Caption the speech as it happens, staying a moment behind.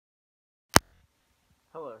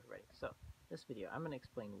Hello everybody. So this video I'm going to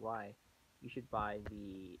explain why you should buy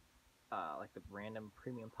the like the random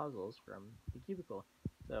premium puzzles from the Cubicle.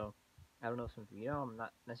 So I don't know if some of you know, I'm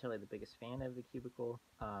not necessarily the biggest fan of the Cubicle,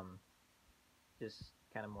 just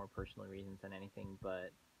kind of more personal reasons than anything,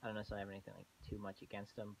 but I don't necessarily have anything like too much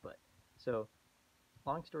against them. But so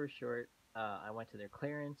long story short, I went to their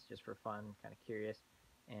clearance just for fun, kind of curious,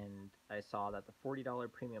 and I saw that the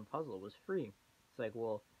 $40 premium puzzle was free. It's like,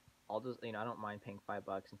 well, I'll just, I don't mind paying $5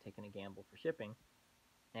 and taking a gamble for shipping.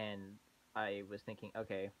 And I was thinking,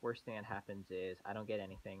 okay, worst thing that happens is I don't get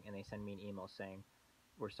anything, and they send me an email saying,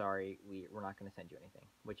 we're sorry, we're not going to send you anything,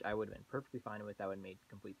 which I would have been perfectly fine with. That would have made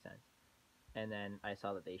complete sense. And then I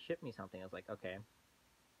saw that they shipped me something. I was like, okay,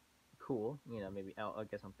 cool. Maybe I'll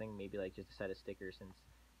get something. Maybe like just a set of stickers, since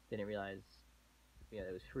didn't realize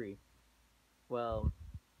it was free. Well,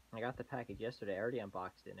 I got the package yesterday. I already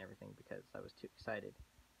unboxed it and everything because I was too excited.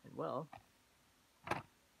 And well,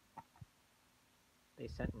 they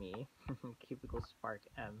sent me Cubicle Spark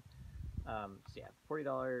M. So yeah,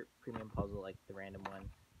 $40 premium puzzle, like the random one.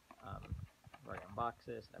 I've already unboxed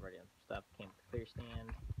this. I've already done some stuff. Came with the clear stand.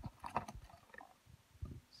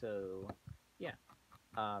 So yeah,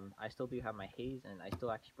 I still do have my Haze, and I still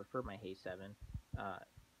actually prefer my Haze 7.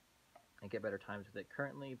 I get better times with it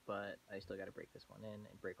currently, but I still got to break this one in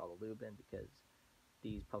and break all the lube in because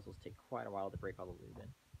these puzzles take quite a while to break all the lube in.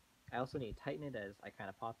 I also need to tighten it, as I kind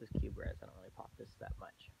of pop this cube, whereas I don't really pop this that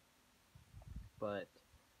much. But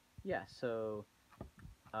yeah, so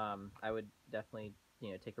I would definitely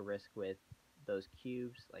take a risk with those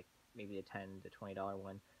cubes, like maybe a $10 to $20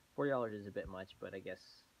 one. $40 is a bit much, but I guess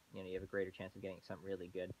you have a greater chance of getting something really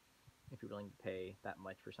good if you're willing to pay that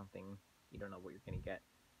much for something you don't know what you're gonna get.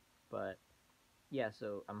 But yeah,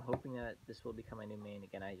 so I'm hoping that this will become my new main.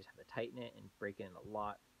 Again, I just have to tighten it and break it in a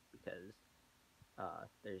lot because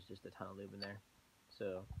there's just a ton of lube in there.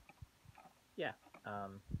 So yeah,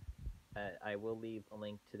 um, I will leave a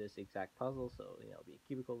link to this exact puzzle, so it'll be a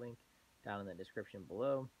Cubicle link down in the description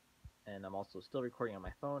below. And I'm also still recording on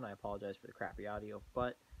my phone. I apologize for the crappy audio,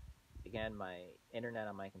 but again, my internet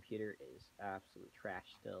on my computer is absolute trash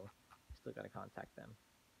still. Still got to contact them.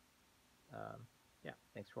 Yeah,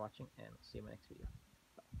 thanks for watching, and see you in my next video.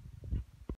 Bye.